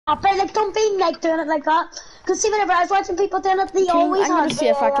But like, don't be like doing it like that. Cause see, whenever I was watching people doing it, they always I'm gonna had see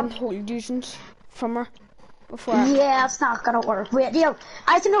if I can hold usings from her before. Yeah, it's not gonna work. Wait, yo,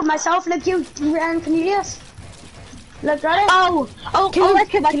 I can do it myself. Look, you, Ryan, can you do this? Look, ready? Oh, it's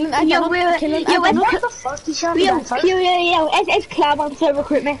Clement. What the fuck? You shot me back first? It's Clem on to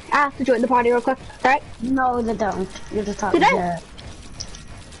recruit me. I have to join the party real quick, right? No, they don't. You're just talking Did to...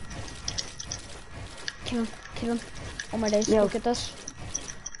 Kill him. Oh my days, Yo. look at this.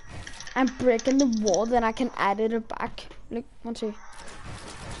 I'm breaking the wall, then I can add it back. Look, 1, 2.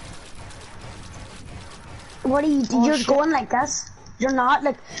 What are you doing? You're shit. going like this. You're not,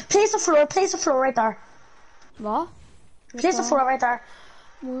 like, place the floor right there. What? Place the floor right there.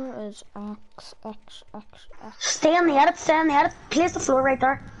 Where is X? Stay on the edit, Place the floor right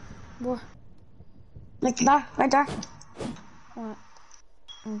there. Where? Like there, right there. What?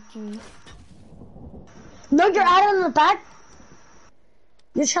 Okay. No, you're adding in the back.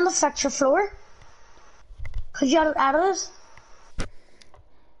 You're trying to fix your floor. Cause you added it.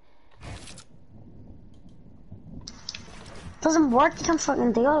 Doesn't work, you can't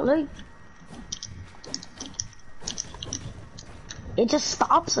fucking do it, look. It just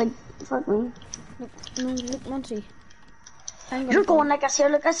stops, like, fuck me. Look, Monty. You're going like this here,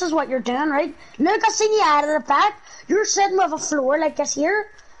 look, this is what you're doing, right? Look, I seen you added it back. You're sitting with a floor like this here.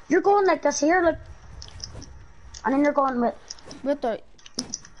 You're going like this here, look. And then you're going with... With the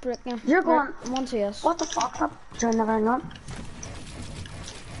brick now. You're going... Monty, yes. What the fuck? Turn the ring on.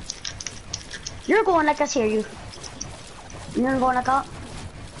 You're going like this here, you. You're going like that.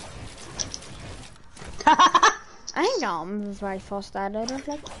 I think I'm very fast at it,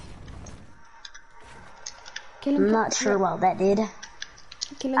 like. Kill him. I'm not sure what that did.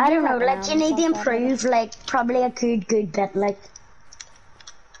 Kill him. I don't know, like, you need to improve, like, probably a good bit, like.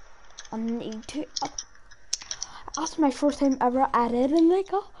 I need to. That's my first time ever added in, like,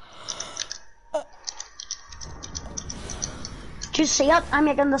 Do you see it? I'm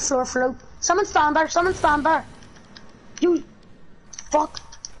making the floor float. Someone stand there. You. Fuck.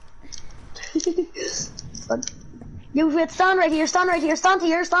 You wait, stand right here, stand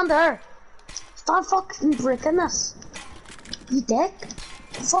there. Stop fucking breaking this. You dick.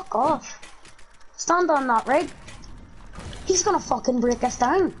 Fuck off. Stand on that, right? He's gonna fucking break us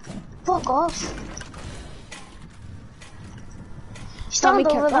down. Fuck off. Stand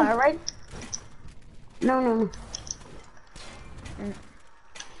over there, right? No.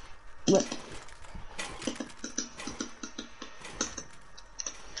 Wait.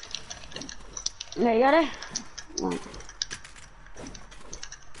 There, you got it? No.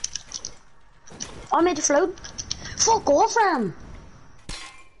 I made the float. Fuck off, him.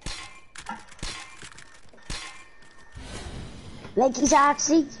 Like, he's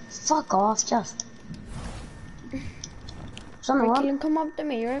actually... Fuck off, just. Kill him, come up to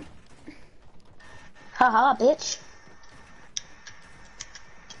me, right? Haha, bitch.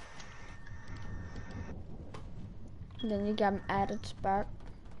 Then you get him added back.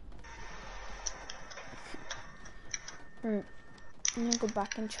 Right. I'm gonna go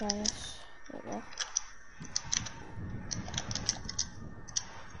back and try this. Right there.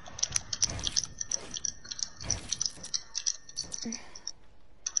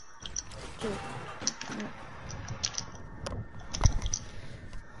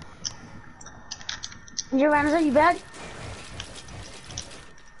 You Ramsey, you back?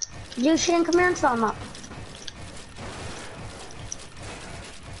 You Shane, come here and stand up.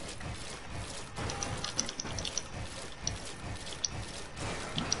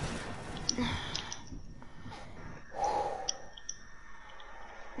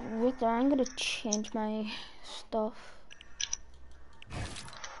 Wait there, I'm gonna change my stuff.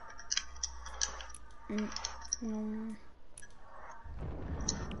 No.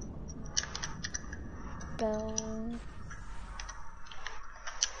 Bell.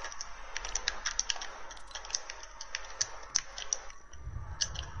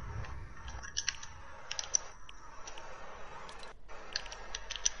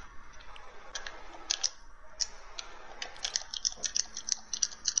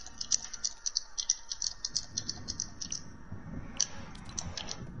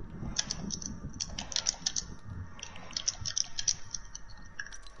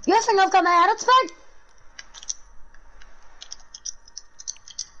 You think I've got my edits back?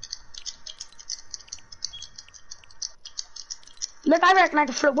 Look, I reckon I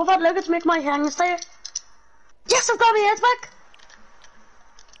can flip with it. Look, it's make my hands there. Yes, I've got my edits back.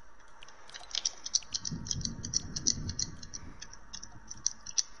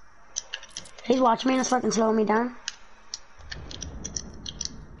 He's watching me and it's fucking slowing me down.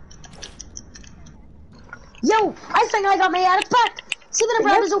 Yo, I think I got my edits back. See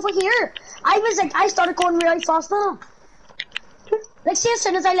whenever I was over here, I started going really fast now. Like, see, as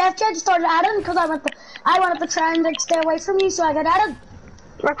soon as I left you, I just started adding because I wanted to try and like stay away from you, so I got added.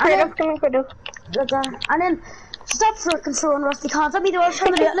 And then stop freaking throwing rusty cans at me. They were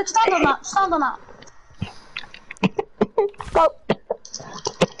trying to do it. Like, stand on that. Stand on that. Stop.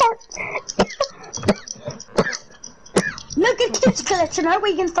 Look, it keeps glitching out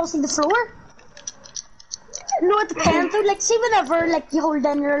where you can still see the floor. No, it depends though. Like, see whenever like you hold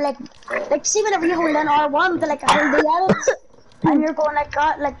in your see whenever you hold in R1 to like hold the edits, and you're going like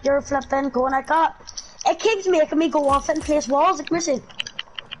that, like you're flipping, going like that. It keeps making me go off and place walls. Like, missing.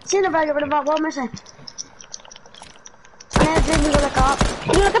 See whenever I get rid of that wall, missing. And then it's really go like that.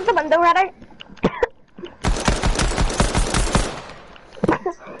 Can you look at the window, Ryder?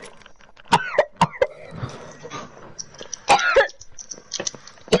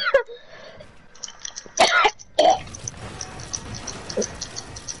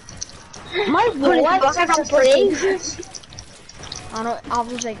 My voice is just crazy. I know, I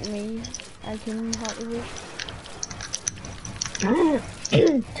was like me. I couldn't hardly work.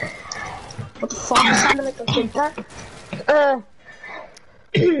 What the fuck? It sounded like a kid car.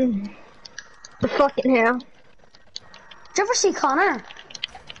 The fucking hell. Did you ever see Connor?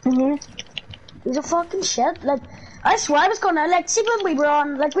 He's a fucking shit. Like, I swear I was gonna, like, see when we were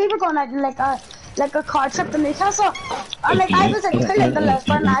on, like, we were going out like a car trip to Newcastle. And, like, I was, like, pulling the left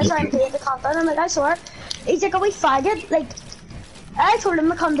and I tried to get the content, and, like, I swear, he's like a wee faggot. Like, I told him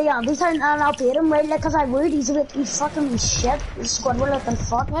to come to Andy's town and I'll beat him, right? Like, cause I would. He's like, he's fucking shit. He's Squidward looking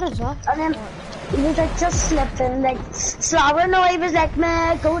fuck. What is that? And then he was like just slipping, like slower. No, he was like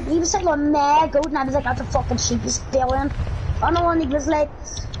meh goat. He was like a meh goat, and I was like, that's a fucking sheep. He's stealing. And the one he was like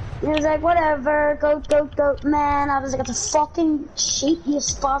whatever, goat, man. I was like, it's a fucking sheep. You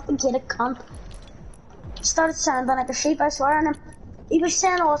fucking kid, a cunt. He started sounding like a sheep, I swear. And he was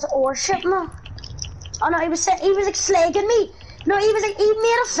saying all this or shit, no. Oh no, he was like slagging me. No, he was like, he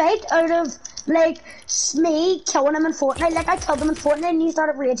made a fight out of, like, me killing him in Fortnite. Like, I killed him in Fortnite and he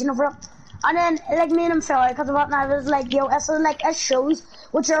started raging over it. And then, like, me and him fell out because of it, and I was like, yo, it's like, it shows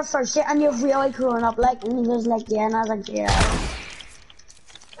what you're first year and you've really grown up, like, and he was like, yeah, and I was like, yeah.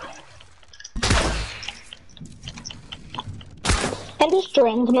 And the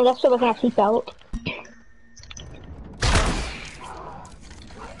strings, and that's what was actually felt.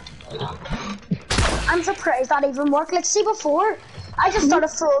 I'm surprised that even worked. Like, see, before, I just started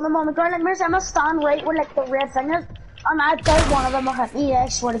throwing them on the ground. Like, Mercy, I'm gonna stand right where, like, the red thing is, and I doubt one of them will hit me, yeah, I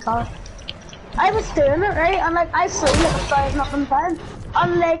swear to God. I was doing it, right, and, like, I threw, like, 1,000 up and down,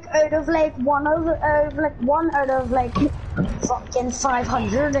 and, like, out of, like, one out of, like, fucking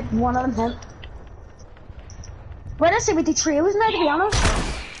 500, like, one of them hit. Where did I say with the trios now, to be honest?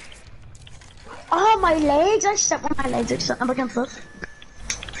 Oh, my legs, I stepped on my legs, I stepped up against this.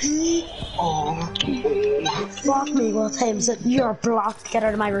 Oh, fuck me, what time is it? You're blocked. Get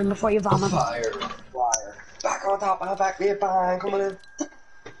out of my room before you vomit. Fire. Back on top, back me a bang, come on in.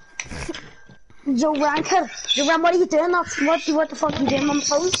 Yo, Ranker, what are you doing? What the fuck are you doing on the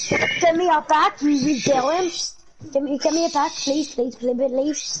phone? Give me a back, you villain. Give me a back, please.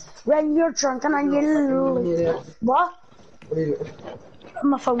 When you're drunken and you what? What are you doing?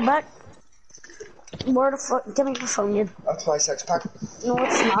 My phone back. Where the fuck? Give me the phone, you. That's my 6-pack. No,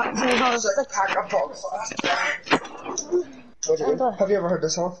 it's not. It's not. 6-pack of dogs. Have you ever heard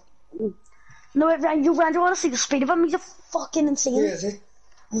this song? No, you ran. Do you want to see the speed of him? He's a fucking insane. Yeah, is he?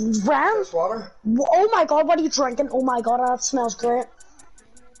 Ran? There's water. Oh my god, what are you drinking? Oh my god, that smells great.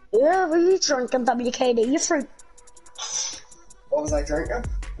 Yeah, what are you drinking? WKD, you fruit. What was I drinking?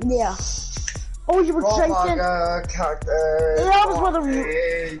 Yeah. Oh, you were drinking. Cactus. Yeah, that was where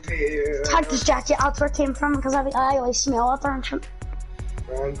the Cactus Jacket. That's where it came from because I always smell it there and shit.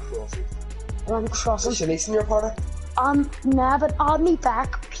 I'm crossing. Is Shanice in your party? Nah, but add me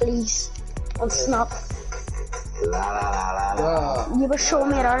back, please. On Snap. You were showing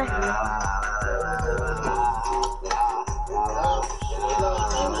me it already.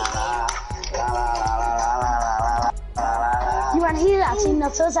 You want to hear that scene?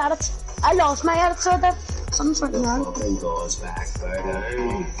 That's us at it. I lost my attitude there. Something's fucking wrong. Something goes back further.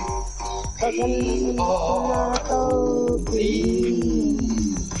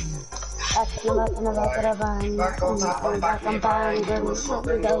 Back on top, back on bang,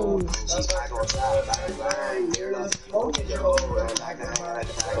 something goes. She's back on top, back on bang, near the phone, get your hole, and back on track,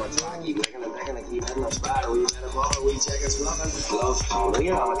 keep licking and picking and keep hitting the spot. We met a ball, we check his fluff and the close.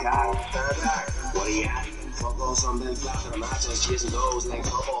 Lean on the cock, turn back, what are you at? Football, something flapping, I'm not just chasing those like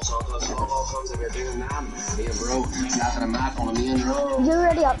football, so cause football comes every big and now. Me and bro, flapping a map on a me and road. You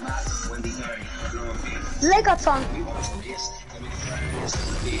ready up? Like that song.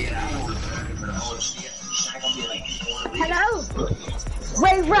 Hello?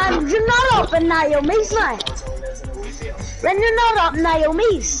 Wait, Ren, you're not up in Naomi's now. Ren, you're not up in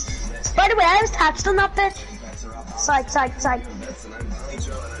Naomi's. By the way, I was texting that bitch. Psych.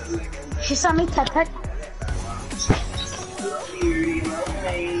 She sent me tit pic.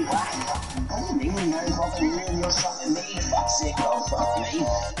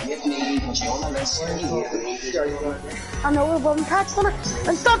 I know we're both texting her.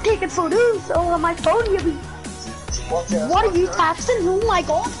 And stop taking photos on my phone, you be. What are you texting? Oh my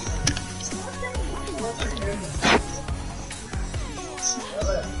god.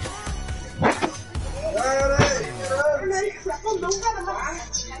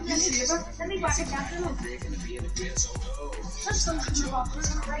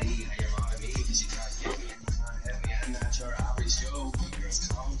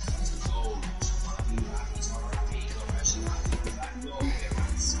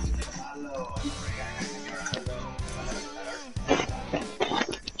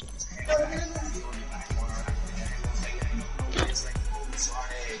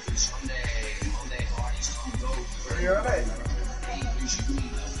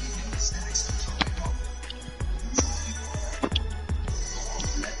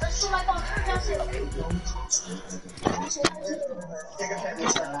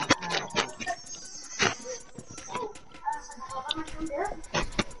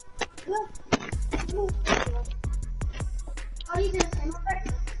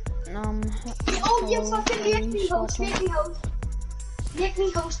 Oh, you fucking make me host. Make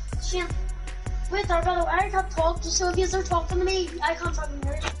me host. Shit. Wait there, by the way, I can't talk, so if you're talking to me, I can't fucking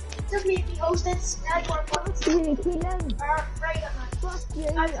hear you. Just make me host it. I can't fuck it. Right, Fuck you,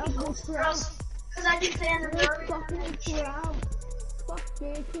 I'm host for us. Because I've been playing the nerve. Fuck you, Keelan. Fuck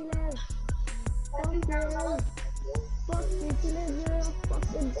you, Keelan. Fuck you, Keelan. You're a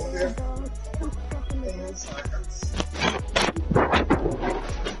fucking bad dog. Fuck fucking man.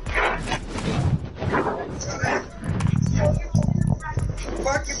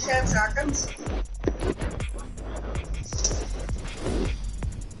 Fuck you, 10 seconds.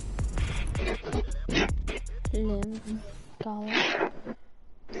 Lim, Gala.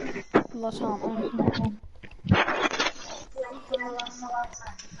 What's happening?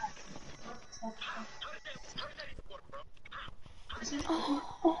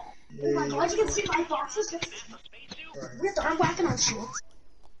 Oh my god, you can see my boxes. With the arm whacking on shorts.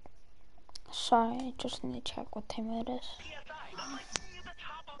 Sorry, I just need to check what time it is.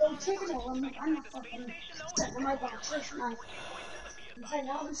 Don't take it all. I'm not fucking sitting in my boxers now. I'm finding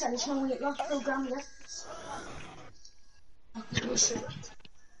out I'm sending some weight loss program here.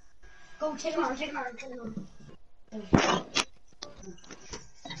 Go, take him on.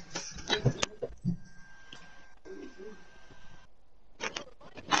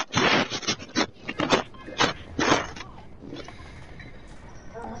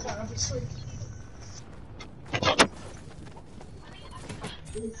 Sleep.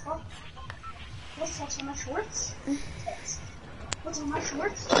 What's on my shorts? What's on my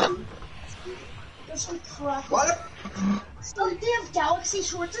shorts? There's some crap. What? Oh, they have Galaxy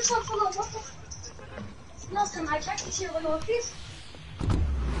shorts or something. What the f? Last time I checked, it's here with North Face.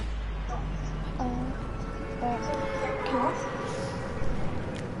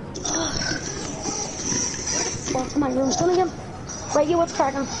 Back to my room, done again. Right, you, what's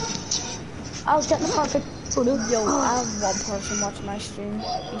cracking? I was getting the perfect photo. Yo, I have one person watching my stream.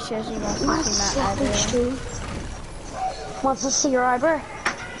 He says he wants to see my eyebrow. Wants to see your eyebrow?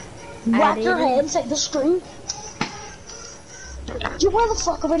 Whack your head inside the screen. You, where the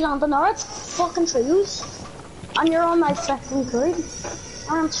fuck are we landing now? It's fucking trees. And you're on my fucking grid.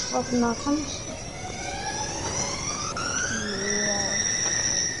 I'm fucking nothing. Yeah.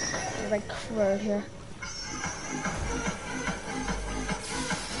 You're like crowd here.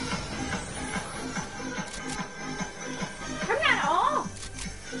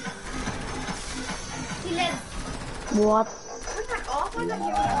 What?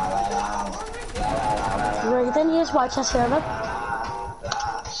 Right, then you just watch us here, look.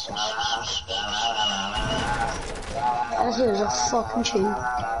 That here's a fucking tune.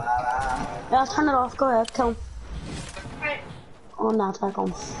 Yeah, I'll turn it off, go ahead, kill him. Oh, not that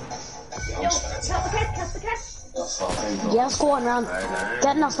on. Yes, go on round.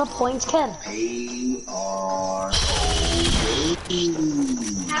 Getting us the points, kid.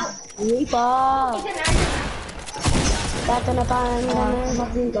 Reaper. Back in the bang, and then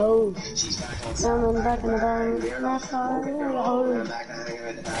fucking go. Someone back in the bang, that's how I hold.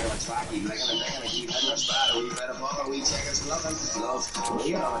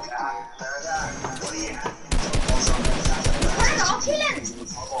 chilling.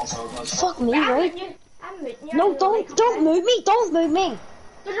 Fuck me, I'm right? muting you. I'm muting you. No, don't move me, don't move me.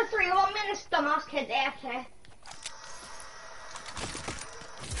 There's a 3-1 minute dumbass kid AFK.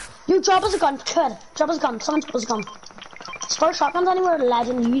 You drop us a gun, kid. Drop us a gun, someone drop us a gun. Spur shotguns anywhere,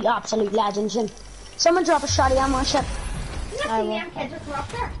 legend, you absolute legend, Jim. Someone drop a shotty ammo shit. You not see them kids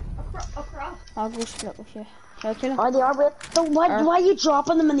across there? Across. I'll go split with you. Shall I kill him? Oh, they are, wait. Why are you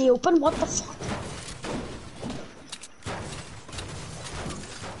dropping them in the open? What the fuck?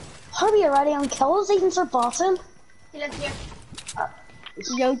 How are we already on kills? Even Sir Bossing? He lives here.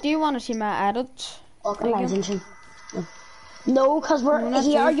 Yo, do you want to see my edits? Fucking legend, Jim. No, because we're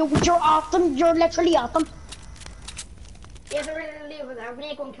here. You're at them. You're literally at them. Yeah, they're really over there. We need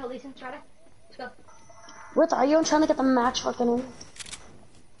to go and kill these and try to. Let's go. What are you? I'm trying to get the match fucking in.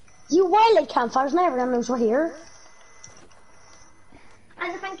 You wildlight campfires and everyone knows we're here.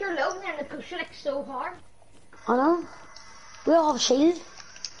 And I think you're low and then they push you like so hard. I know. We all have a shield.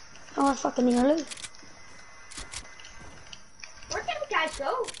 Oh, we're fucking nearly. Where did the guys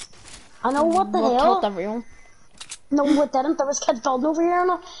go? I know, what the We'll hell? kill everyone. No, we didn't. There was kids building over here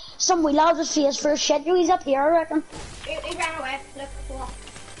and all. Some wee lad was face for shit. He's up here, I reckon. He ran away. Look, what?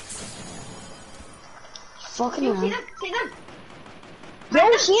 Fucking You hell. see them? See them?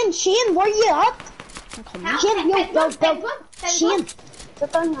 Yo, Shane, where you at? I'm coming. Shane, yo, Shane.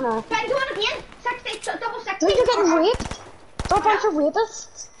 Get down here now. Find one again. 60, double 60. Dude, you're getting raped. They're a bunch of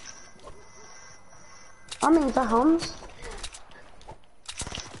rapists. I mean, they're homes.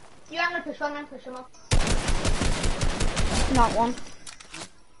 You are gonna push one and push him up. Not one.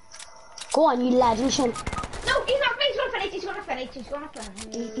 Go on, you legend, Shane. No, he's not. He's gonna finish. He's gonna finish. He's gonna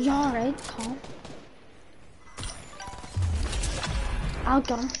finish. You alright, calm. I'll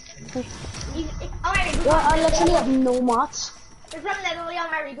get him. Hey. On my reboot Yeah, card. I literally have no mats. There's one literally on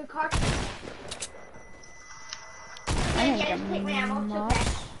my reboot card. I Yeah, didn't just take my ammo. get It's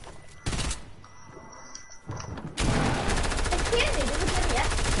okay. It's clear, dude. It's clear, yeah.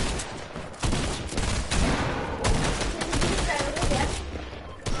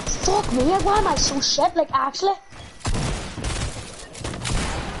 Fuck me, why am I so shit? Like, actually?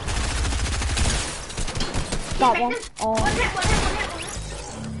 Got one. Oh. One hit.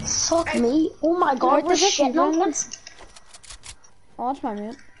 Fuck me. Oh my god, Right, we're there's a shitting on few kids. Oh, that's my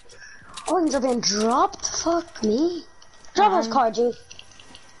mate. Organs are being dropped. Fuck me. Drop us card, you.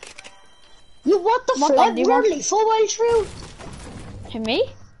 You what the What flip? gun do you We're want? lethal while through. To me?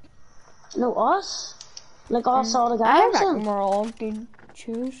 No, us. Like us all the I guys. reckon we're all good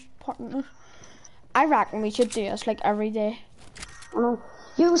choose partners. I reckon we should do this like every day. I know.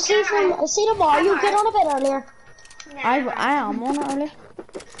 You see from see tomorrow. You get on a bit earlier. I am on it early.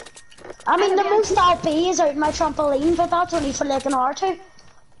 I mean, the most I'll be is out my trampoline, but that's only for like an hour or two.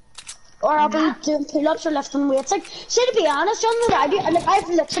 Or I'll be doing pull-ups or lifting weights. Like, see, to be honest, John, what I do, like, I've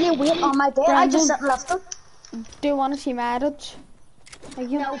literally a weight on my bed. I just sit and lift them. Do you want to see my edits? Like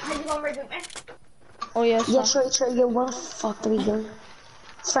you? No, because you're going to reboot me. Oh yes. Yeah, true. Yeah, where the fuck do we go?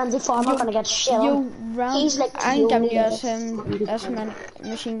 Frenzy Farmer gonna get shit on. You round. He's like I'm giving you the this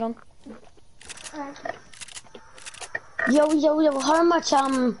machine gun. Yo, how much,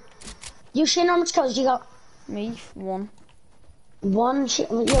 you seen how much kills you got? Me one. One shit,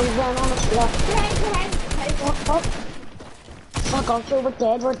 yo, run on us, yeah. What? Fuck off, yo, we're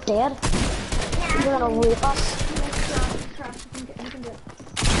dead. You're gonna rape us.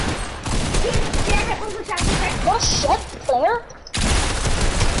 What shit, player?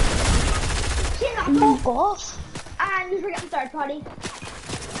 Fuck off. And you're getting third party.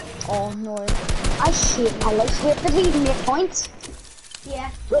 Oh no. I like hate that he didn't make points. Yeah.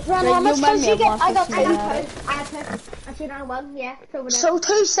 Wait, Ron, Right, how much you kills might you be get? I got able to I two. got two. I had two. I see on one. Yeah. It's over there. So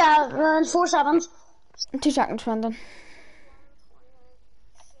 2 7s, 4 7s. 2 seconds, Brandon.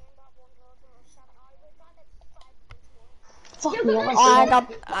 Fuck me, I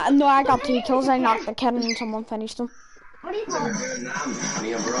I got 2 kills. I knocked the kid and someone finished him. What do you call it?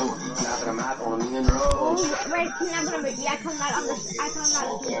 Me and bro, snapping a map on a million roads. Right, I'm gonna move you. I cannot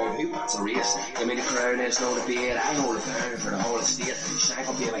understand. That's a race. I mean, the crowd is no debate. I hold it down for the whole estate. Shank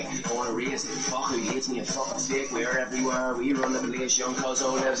up here like, I want to race. Fuck who hates me and fucking fake. We're everywhere. We run the place. Young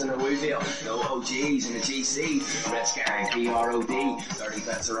Cuzzo lives in the Woodville. No OGs in the GC. Rich Gang, PROD. 30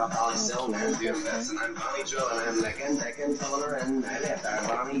 bets are up on still. Now doing bets and I'm Bonnie drilling. I'm licking, filling her in. I left our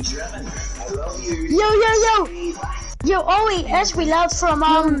Bonnie driven. I love you. Yo. Yo, Ollie, as we love from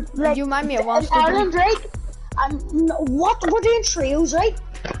like you remind me of one. Ireland, right? And what we're doing trios, right?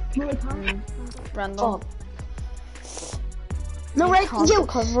 Random. Oh. No, right? Yo,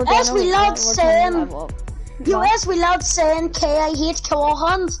 Because as we love saying, What? as we love saying KIH kill all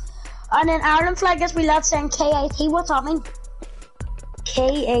hands, and in Ireland flag as we love saying KIT. What's that mean?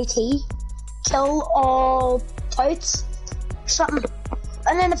 K-A-T. Kill all touts. Something.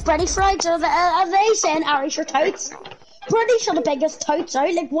 And then it's British flags. Are they saying Irish or touts? British are the biggest touts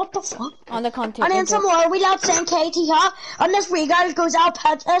out. Like, what the fuck? On the content. And then some more wee lad saying KT, and this wee guy goes out,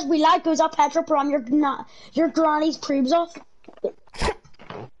 this wee lad goes out petrol from your granny's pubes off.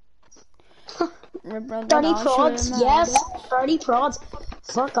 Dirty prods, yes, dirty prods.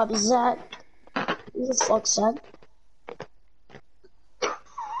 Fuck up, Zach. Who the fuck's Zach?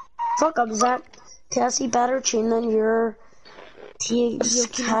 Fuck up, Zach. Cassie better tune than your KT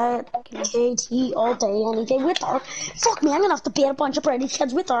all day, any day with her. Fuck me, I'm gonna have to beat a bunch of British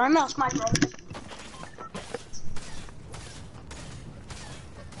kids with her, and that's my problem.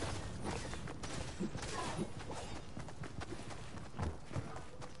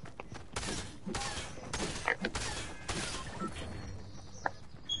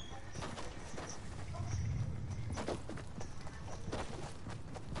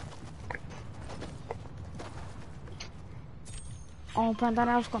 Oh, Brendan,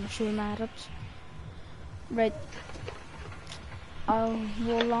 I was gonna show you my edits. Right.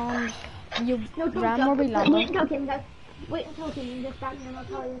 We'll land. Ram or we land? Wait until Kim gets back and I'll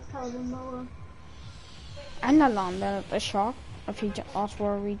tell them more. I'm not landing at the shop. If he asks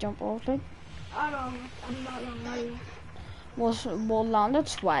where we jump off, like. Oh no, I'm not landing. We'll land at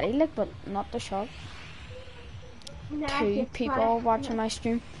Sweaty, like, but not the shop. No, 2 people watching my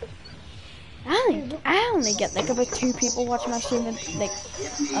stream. I only get like about 2 people watching my stream at that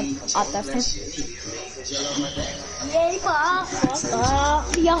time. Dirty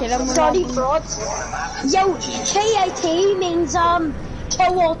prods. Yo, KIT means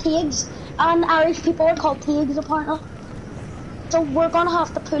kill all pigs, and Irish people are called pigs apparently. So we're gonna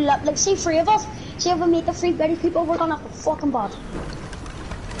have to pull up, like, say 3 of us. See if we meet the 3 British people, we're gonna have to fucking bot.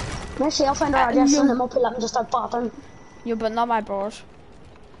 Let's see, I'll find our address and then we'll pull up and just start bottling. Yeah, but not my bros.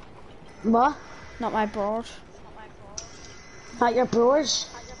 What? Not my bros. Not your bros?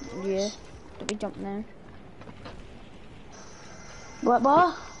 Yeah. Don't be jumping now. What?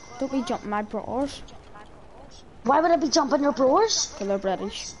 Don't be jumping my bros. Why would I be jumping your bros? Because they're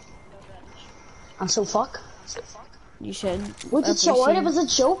British. And so fuck. You said. Would you show it? It was a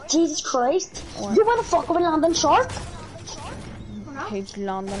joke. Jesus Christ. What? You wanna fuck with a landing shark? Who's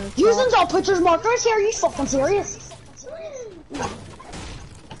landing a shark? Using all pictures markers here, are you fucking serious?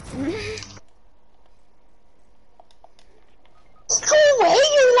 Go away,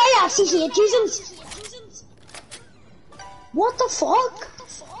 you I actually hate using. What the fuck?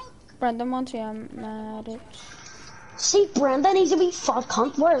 Brendan wants you mad at. See, Brendan, he's a wee fat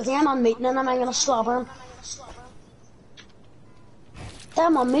cunt. Where is he? I'm on meeting and I'm gonna slobber him.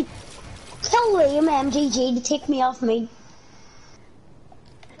 Damn on me. Tell Liam MGG to take me off me.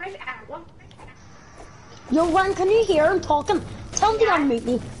 Yo, Ron, can you hear him talking? Tell him to unmute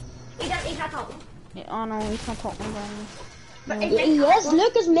me. He's not talking. Yeah, oh no, he's not talking about me. Yes,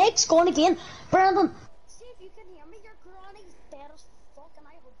 look, his mic's gone again. Brandon. See if you can hear me. Your granny's dead as fuck, and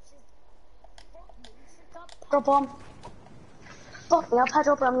I hope she's. Fuck me, she's got petrol bomb. Fuck me, I'll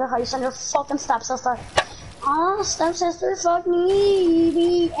petrol bomb your house and your fucking stepsister. Ah, stepsister, fuck me,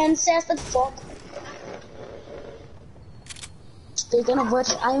 the incested fuck. Speaking of which,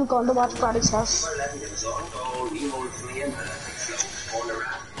 I'm going to watch Freddy's house.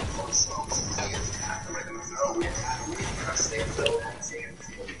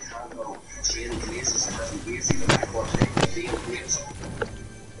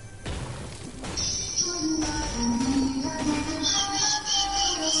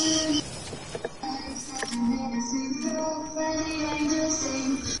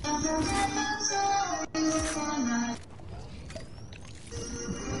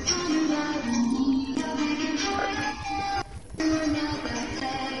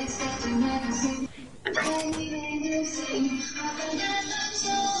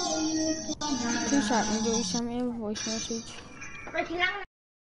 Do you send me a voice message?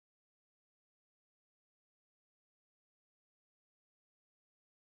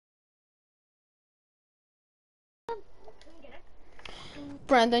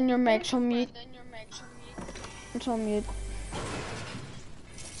 Brendan, your mic's on mute. It's on mute.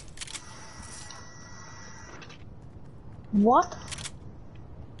 What?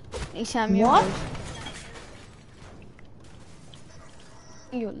 He sent me what? a voice.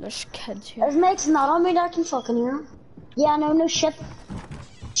 You there's kids here. His mic's not on me, I can fucking hear him. Yeah, no shit.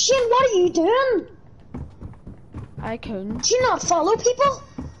 Shit, what are you doing? I couldn't. Do you not follow people?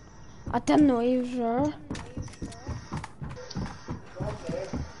 I didn't know he was there.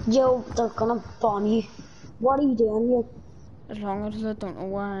 Yo, they're gonna bomb you. What are you doing here? As long as they don't know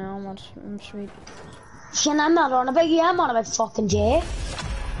where I am, I'm sweet. Shane, I'm not on about you, I'm on about fucking Jay.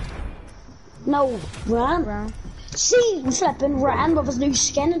 No, Ran. Brown. See, flipping Ran with his new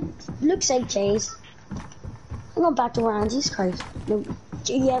skin, it looks like Jay's. I'm going back to Ran, Jesus Christ. No,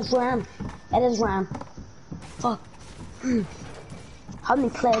 yeah, it's Ran. It is Ran. Fuck.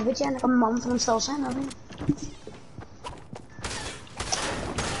 Haven't played with you in like a month and I'm still saying nothing.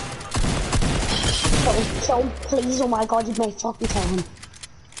 Kill him, please, oh my god, you may fucking kill him.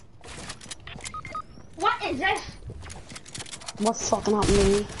 What is this? What fucking happened to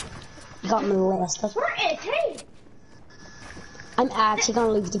me? You got molested. Where is he? I'm actually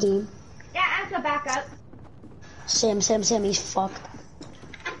gonna leave the game. Yeah, I'm gonna back up. Same, he's fucked.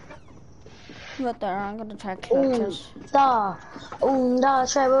 Right there, I'm gonna try clutches.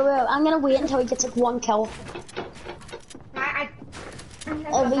 That's right, wait. I'm gonna wait until he gets like one kill.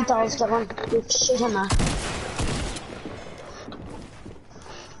 If he does get one, you shoot him now.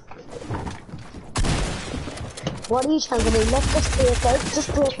 What are you trying to do? Let's just break out.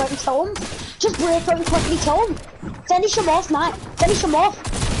 Just break out and kill him. Just break out and quickly kill him. Finish him off, Matt. Finish him off.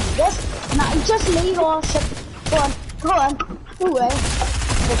 Yes. Nah, just leave all shit. Go on. Go away.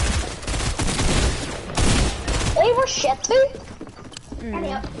 They were shit too.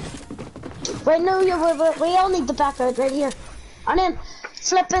 Right now, we all need to back out right here. And then,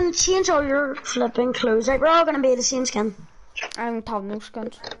 flipping, change all your flipping clothes. Right, we're all gonna be the same skin. I don't have no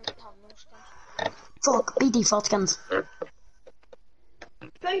skins. Fuck, be default skins. Full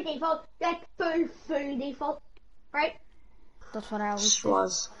default, like full default, right? That's what I always do.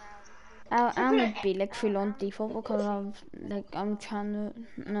 Was. I'm gonna be like full on default because I'm trying to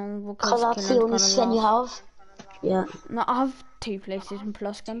Because that's the only skin you have. Yeah. No, I have 2 PlayStation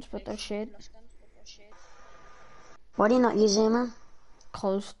Plus skins, but they're shit. Why do you not use them, man?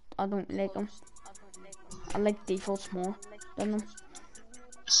 Cause I don't like them. I like defaults more than them.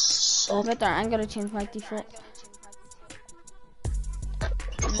 Shit. Right there, I'm gonna change my default.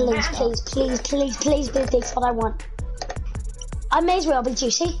 Please be this what I want. I may as well be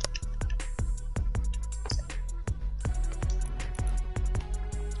juicy.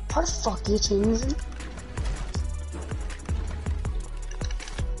 What the fuck are you changing?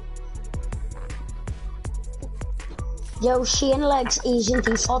 Yo, Shane likes Asian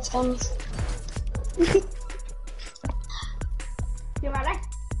default skins. You ready?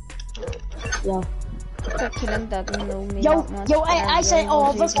 Yeah. The killing doesn't know me Yo, that much, yo, but I say really all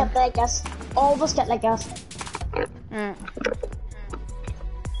want of us to. get like us. All of us get like us.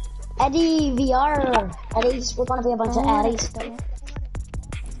 Eddie VR. Eddies, we're gonna be a bunch of Eddies.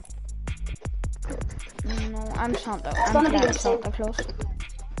 No, I'm Santa. It's I'm gonna be playing insane. Santa Claus.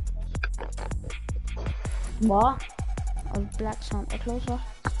 What? I'm Black Santa Claus.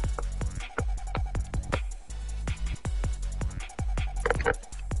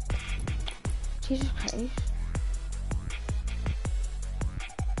 Jesus Christ.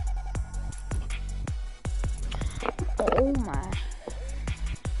 Oh my.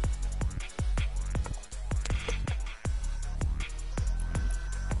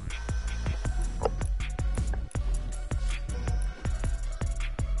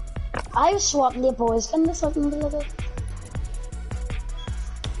 I was swapping the boys skin this something the other.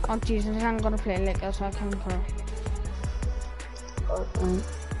 Oh Jesus, I'm gonna play like this, I can't play. Okay.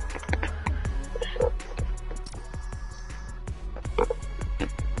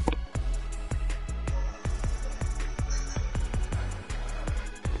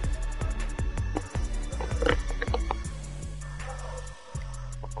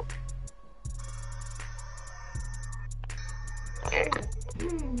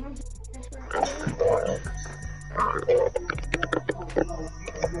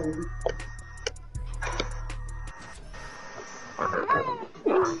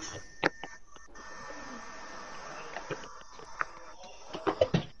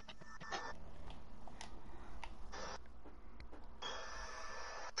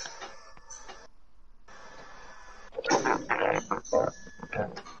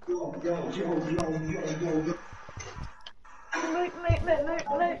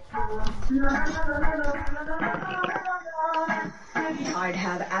 I'd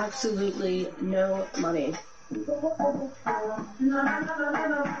have absolutely no money. No.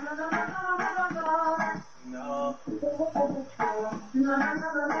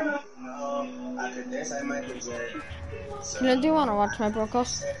 After this, I might present. Do you wanna watch my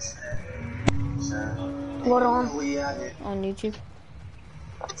broadcast? What on? On YouTube?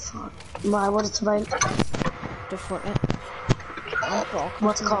 Why? What it's about? The Fortnite.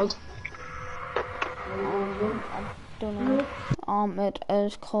 What's it called? I don't know. It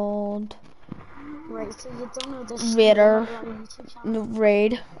is called Right, so you don't know this. Raider. No,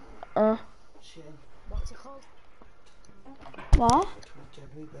 Raid. What's it called? What?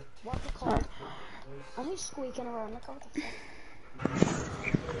 What's it called? And he's squeaking around like, what the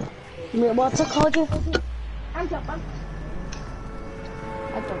fuck? Wait, what's it called, you? I'm jumping.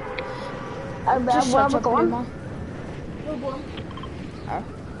 I don't. Where Just are such we a blue going? man. We're going. Oh.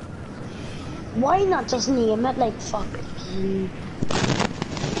 Why not just name it like fucking...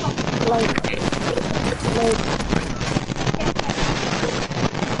 Like,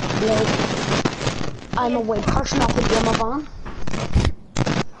 I'm a white person off the game of on.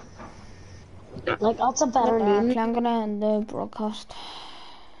 Like, that's a better name. Actually, I'm gonna end the broadcast.